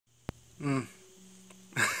Mm.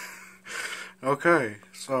 Okay,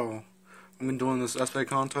 so I've been doing this essay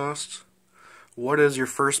contest. What is your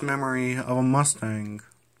first memory of a Mustang?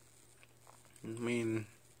 I mean,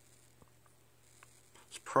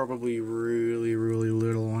 it's probably really, really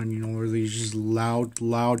little, and there's these just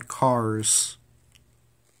loud cars.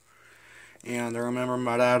 And I remember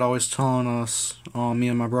my dad always telling us, me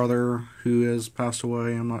and my brother, who has passed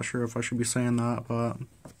away, I'm not sure if I should be saying that, but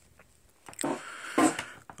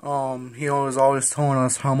he was always telling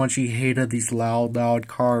us how much he hated these loud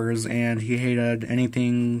cars, and he hated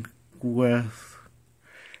anything with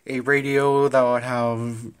a radio that would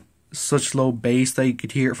have such low bass that you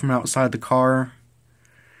could hear it from outside the car.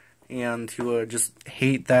 And he would just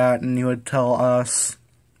hate that, and he would tell us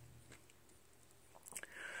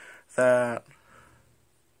that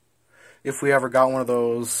if we ever got one of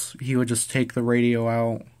those, he would just take the radio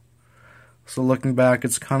out. So looking back,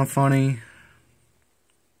 it's kind of funny.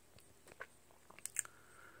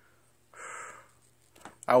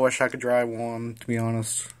 I wish I could drive one, to be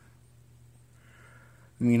honest.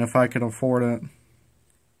 I mean, if I could afford it.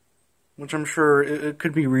 Which I'm sure it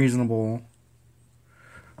could be reasonable.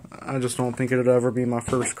 I just don't think it'd ever be my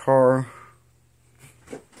first car.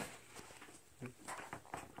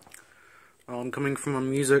 Coming from a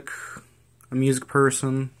music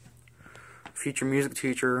person, future music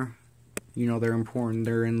teacher, they're important.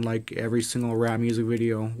 They're in like every single rap music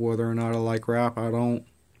video. Whether or not I like rap, I don't.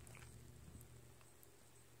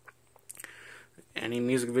 Any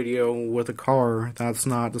music video with a car that's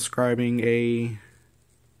not describing a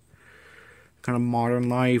kind of modern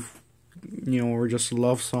life, or just a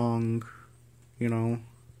love song, Any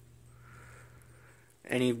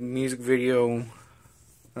music video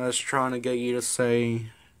that's trying to get you to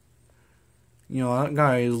say, that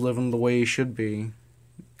guy is living the way he should be.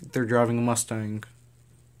 They're driving a Mustang.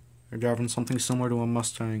 They're driving something similar to a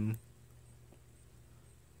Mustang.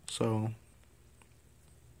 So,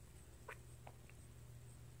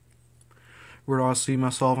 where do I see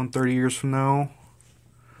myself in 30 years from now?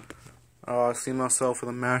 I see myself with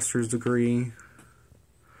a master's degree,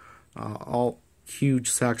 all huge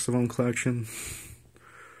saxophone collection.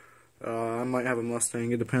 I might have a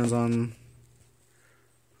Mustang. It depends on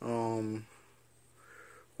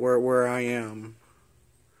where I am.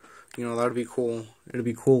 That'd be cool. It'd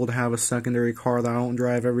be cool to have a secondary car that I don't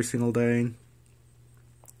drive every single day.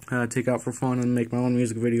 Take out for fun and make my own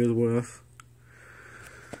music videos with.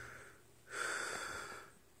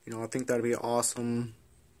 I think that'd be awesome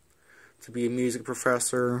to be a music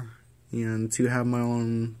professor and to have my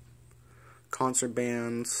own concert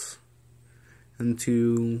bands and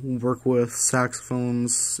to work with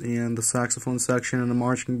saxophones and the saxophone section and the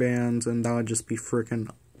marching bands, and that would just be freaking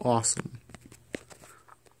awesome.